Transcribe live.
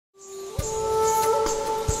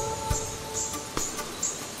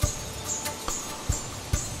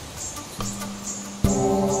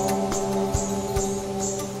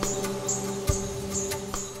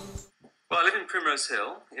Primrose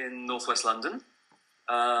Hill in northwest London,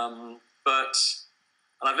 but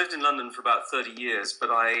and I've lived in London for about 30 years, but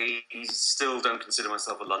I still don't consider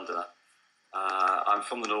myself a Londoner. I'm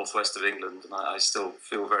from the northwest of England, and I still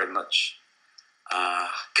feel very much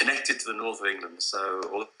connected to the north of England. So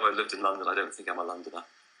although I lived in London, I don't think I'm a Londoner.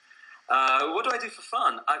 What do I do for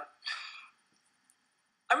fun? I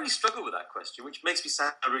really struggle with that question, which makes me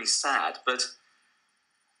sound really sad, but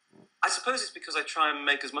I suppose it's because I try and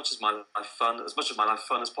make as much of my life fun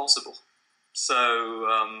as possible. So,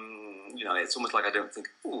 it's almost like I don't think,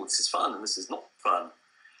 oh, this is fun and this is not fun.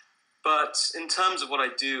 But in terms of what I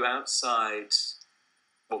do outside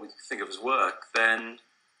what we think of as work, then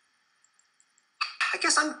I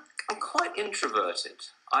guess I'm quite introverted.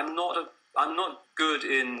 I'm not good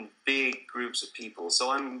in big groups of people, so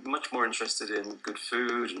I'm much more interested in good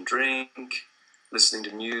food and drink, listening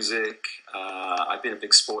to music. I've been a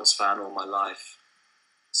big sports fan all my life,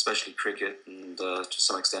 especially cricket and to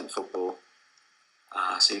some extent football.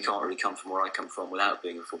 So you can't really come from where I come from without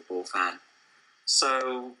being a football fan.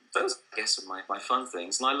 So those, I guess, are my fun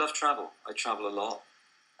things. And I love travel. I travel a lot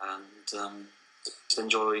and just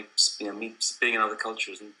enjoy being in other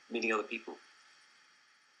cultures and meeting other people.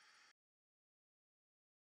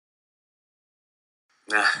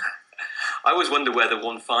 I always wonder whether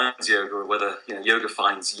one finds yoga or whether yoga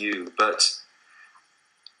finds you. But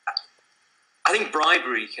I think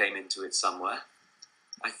bribery came into it somewhere.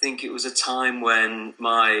 I think it was a time when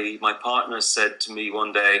my partner said to me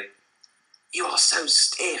one day, "You are so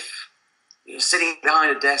stiff. You're sitting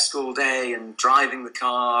behind a desk all day and driving the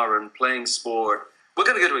car and playing sport. We're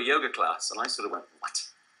going to go to a yoga class." And I sort of went, "What?"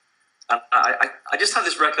 And I just have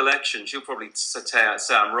this recollection. She'll probably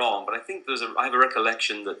say I'm wrong, but I think I have a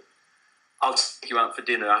recollection that "I'll take you out for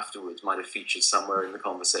dinner afterwards" might have featured somewhere in the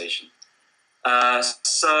conversation.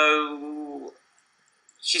 So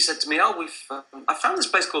she said to me, "Oh, I found this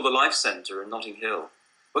place called the Life Centre in Notting Hill.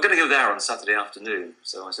 We're going to go there on Saturday afternoon."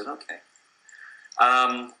 So I said, "Okay."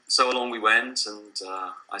 So along we went, and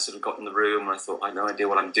I sort of got in the room, and I thought, I have no idea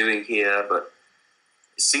what I'm doing here, but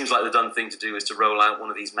it seems like the done thing to do is to roll out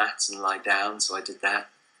one of these mats and lie down, so I did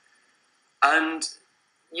that. And,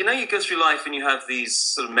 you go through life and you have these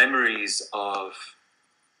sort of memories of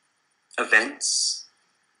events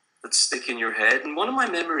that stick in your head, and one of my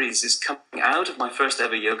memories is coming out of my first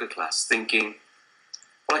ever yoga class thinking,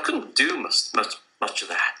 well, I couldn't do much of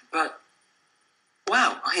that, but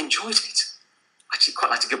wow, I enjoyed it. I'd actually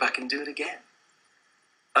quite like to go back and do it again.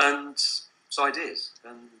 And so I did,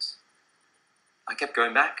 and I kept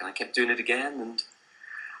going back and I kept doing it again, and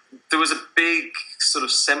there was a big sort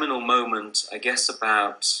of seminal moment, I guess it's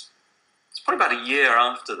probably about a year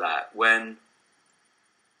after that, when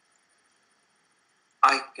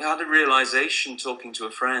I had a realization talking to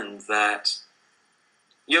a friend that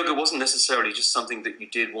yoga wasn't necessarily just something that you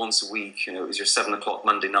did once a week, it was your 7 o'clock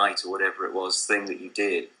Monday night or whatever it was thing that you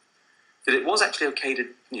did, that it was actually okay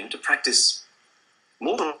to practice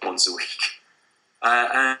more than once a week.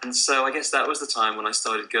 And so I guess that was the time when I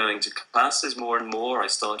started going to classes more and more. I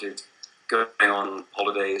started going on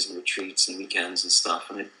holidays and retreats and weekends and stuff.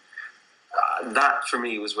 And that for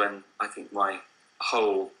me was when I think my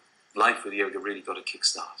whole life with yoga really got a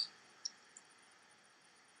kickstart.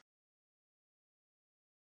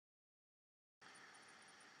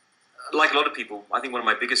 Like a lot of people, I think one of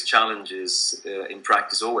my biggest challenges in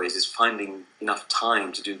practice always is finding enough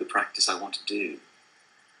time to do the practice I want to do.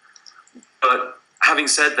 But having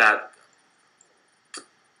said that,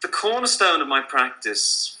 the cornerstone of my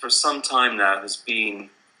practice for some time now has been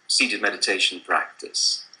seated meditation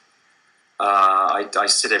practice. I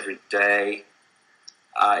sit every day.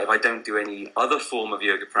 If I don't do any other form of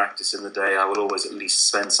yoga practice in the day, I will always at least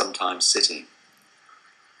spend some time sitting.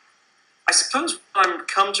 I suppose what I've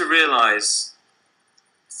come to realize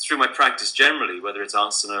through my practice generally, whether it's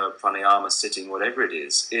asana, pranayama, sitting, whatever it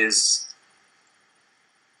is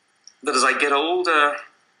that as I get older,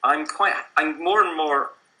 I'm more and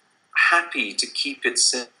more happy to keep it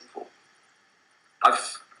simple.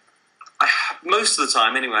 Most of the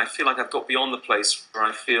time, anyway, I feel like I've got beyond the place where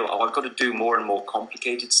I feel, I've got to do more and more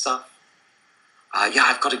complicated stuff.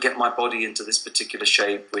 I've got to get my body into this particular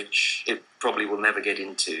shape, which it probably will never get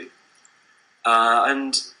into.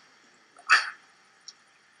 And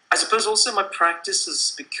I suppose also my practice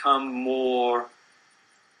has become more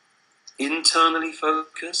internally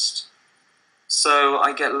focused. So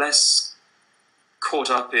I get less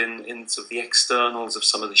caught up in sort of the externals of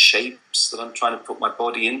some of the shapes that I'm trying to put my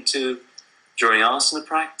body into during asana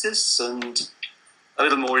practice, and a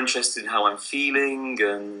little more interested in how I'm feeling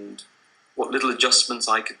and what little adjustments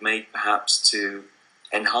I could make perhaps to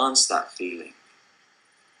enhance that feeling.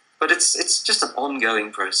 But it's just an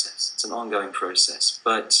ongoing process. It's an ongoing process.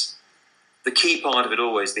 But the key part of it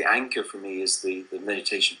always, the anchor for me, is the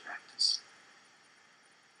meditation practice.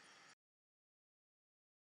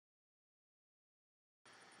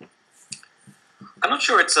 I'm not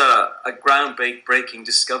sure it's a groundbreaking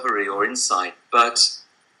discovery or insight, but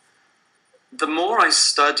the more I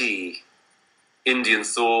study Indian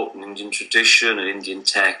thought and Indian tradition and Indian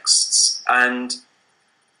texts, and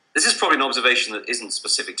this is probably an observation that isn't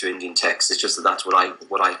specific to Indian texts, it's just that that's what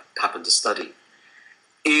I happen to study,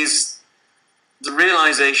 is the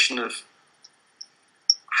realization of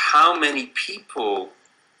how many people,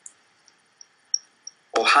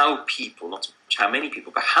 or how people, not so much how many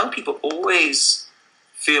people, but how people always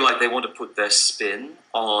feel like they want to put their spin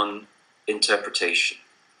on interpretation.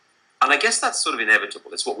 And I guess that's sort of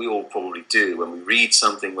inevitable. It's what we all probably do. When we read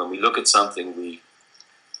something, when we look at something, we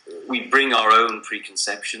bring our own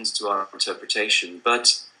preconceptions to our interpretation.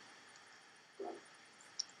 But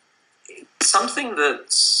something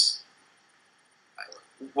that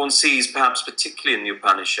one sees perhaps particularly in the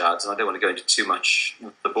Upanishads, and I don't want to go into too much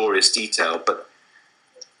laborious detail, but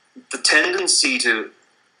the tendency to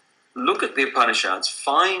look at the Upanishads,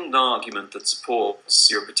 find an argument that supports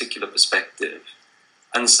your particular perspective,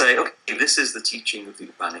 and say, okay, this is the teaching of the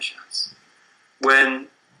Upanishads. When,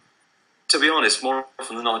 to be honest, more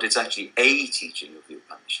often than not, it's actually a teaching of the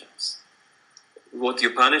Upanishads. What the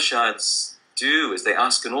Upanishads do is they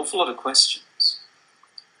ask an awful lot of questions,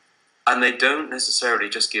 and they don't necessarily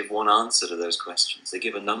just give one answer to those questions. They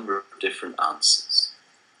give a number of different answers.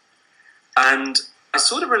 And I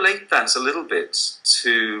sort of relate that a little bit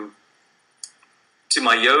to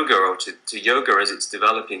my yoga, or to yoga as it's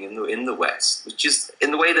developing in the West, which is in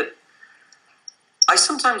the way that I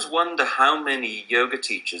sometimes wonder how many yoga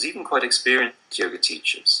teachers, even quite experienced yoga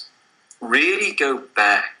teachers, really go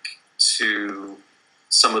back to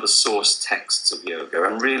some of the source texts of yoga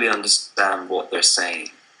and really understand what they're saying.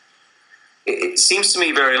 It seems to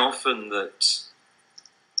me very often that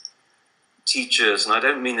teachers, and I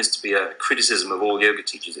don't mean this to be a criticism of all yoga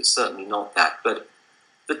teachers, it's certainly not that, but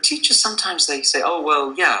the teachers sometimes they say, oh,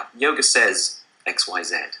 well, yeah, yoga says X, Y,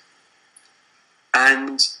 Z.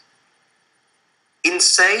 And in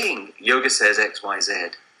saying yoga says X, Y,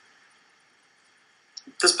 Z,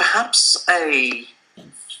 there's perhaps a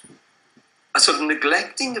sort of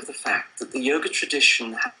neglecting of the fact that the yoga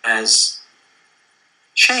tradition has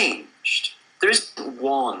changed. There isn't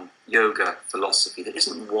one yoga philosophy, there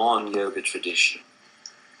isn't one yoga tradition.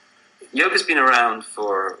 Yoga's been around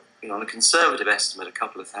for, on a conservative estimate, a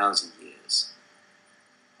couple of thousand years.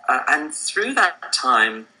 And through that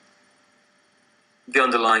time, the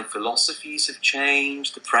underlying philosophies have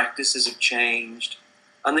changed, the practices have changed,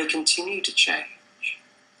 and they continue to change.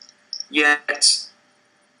 Yet,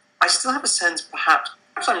 I still have a sense, perhaps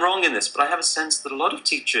I'm wrong in this, but I have a sense that a lot of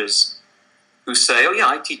teachers who say, oh yeah,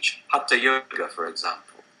 I teach Hatha Yoga, for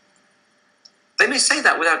example, they may say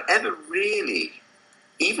that without ever really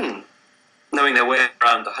even knowing their way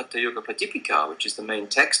around the Hatha Yoga Pradipika, which is the main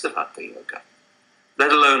text of Hatha Yoga,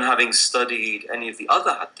 let alone having studied any of the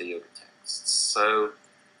other Hatha Yoga texts. So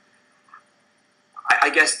I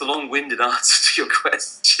guess the long-winded answer to your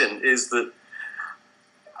question is that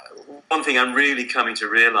one thing I'm really coming to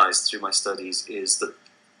realize through my studies is that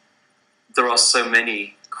there are so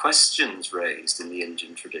many questions raised in the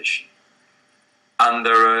Indian tradition, and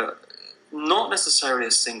there are not necessarily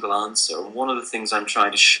a single answer. And one of the things I'm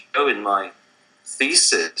trying to show in my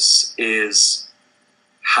thesis is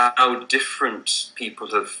how different people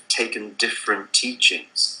have taken different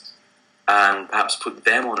teachings and perhaps put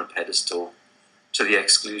them on a pedestal to the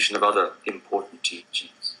exclusion of other important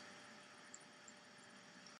teachings.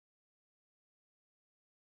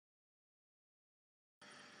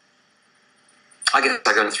 I guess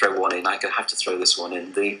I'm going to throw one in. I have to throw this one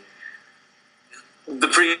in. The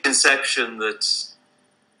preconception that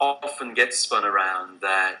often gets spun around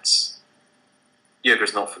that yoga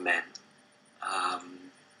is not for men.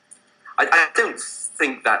 I don't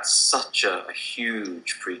think that's such a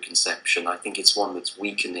huge preconception. I think it's one that's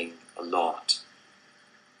weakening a lot.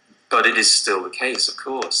 But it is still the case, of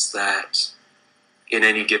course, that in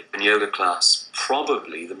any given yoga class,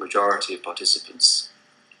 probably the majority of participants,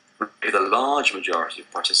 the large majority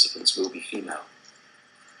of participants, will be female.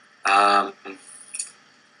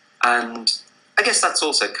 And I guess that's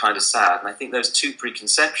also kind of sad. And I think those two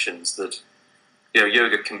preconceptions that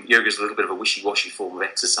yoga is a little bit of a wishy-washy form of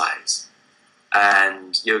exercise,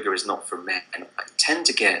 and yoga is not for men, I tend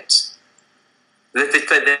to get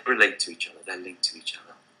they relate to each other, they're linked to each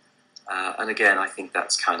other. And again, I think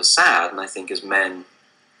that's kind of sad. And I think as men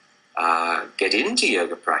get into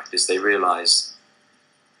yoga practice, they realize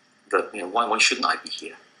that, why shouldn't I be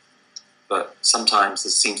here? But sometimes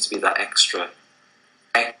there seems to be that extra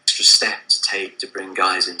step to take to bring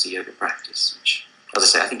guys into yoga practice, which, as I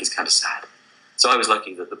say, I think is kind of sad. So I was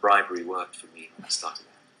lucky that the bribery worked for me when I started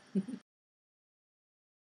out.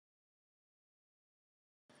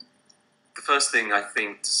 The first thing I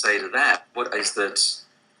think to say to that is that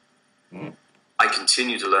I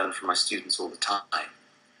continue to learn from my students all the time.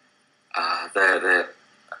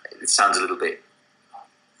 It sounds a little bit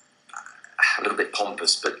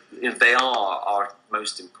pompous, but they are our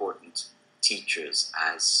most important teachers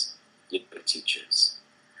as yoga teachers.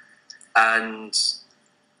 And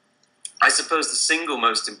I suppose the single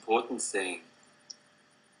most important thing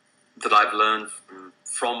that I've learned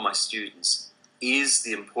from my students is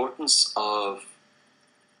the importance of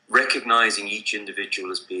recognizing each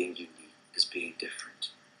individual as being unique, as being different.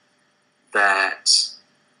 That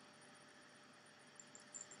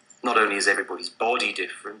not only is everybody's body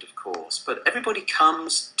different, of course, but everybody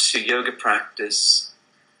comes to yoga practice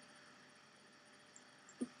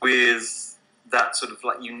with that sort of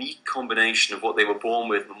like unique combination of what they were born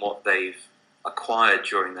with and what they've acquired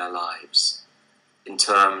during their lives in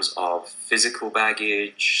terms of physical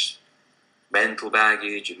baggage, mental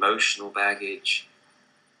baggage, emotional baggage,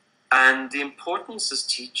 and the importance as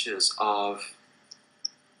teachers of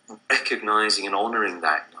recognizing and honoring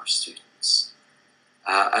that in our students.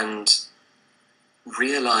 And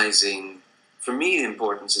realizing, for me, the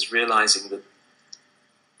importance is realizing that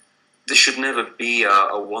there should never be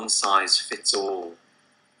a one-size-fits-all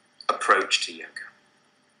approach to yoga.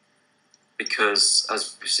 Because,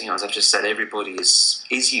 as I've just said, everybody is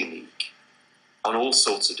unique on all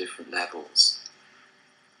sorts of different levels.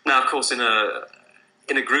 Now, of course, in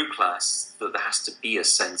a group class, there has to be a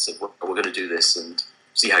sense of, well, we're going to do this and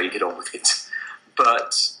see how you get on with it.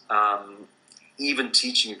 But even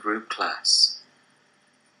teaching a group class,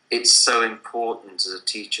 it's so important as a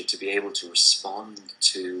teacher to be able to respond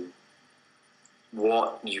to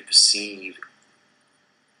what you perceive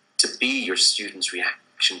to be your students'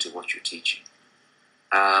 reaction to what you're teaching.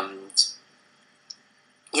 And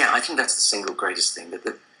I think that's the single greatest thing, that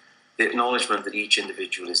the acknowledgement that each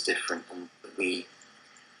individual is different, and that we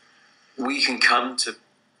can come to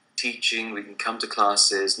teaching, we can come to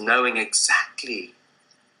classes knowing exactly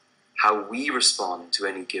how we respond to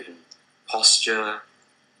any given posture,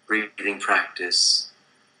 breathing practice,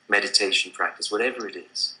 meditation practice, whatever it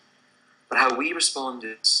is. But how we respond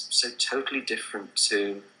is so totally different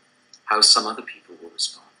to how some other people will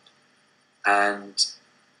respond. And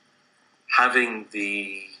having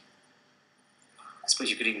I suppose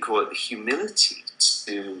you could even call it the humility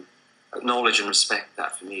to acknowledge and respect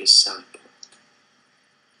that, for me, is so important.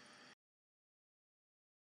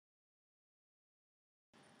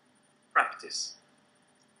 Practice.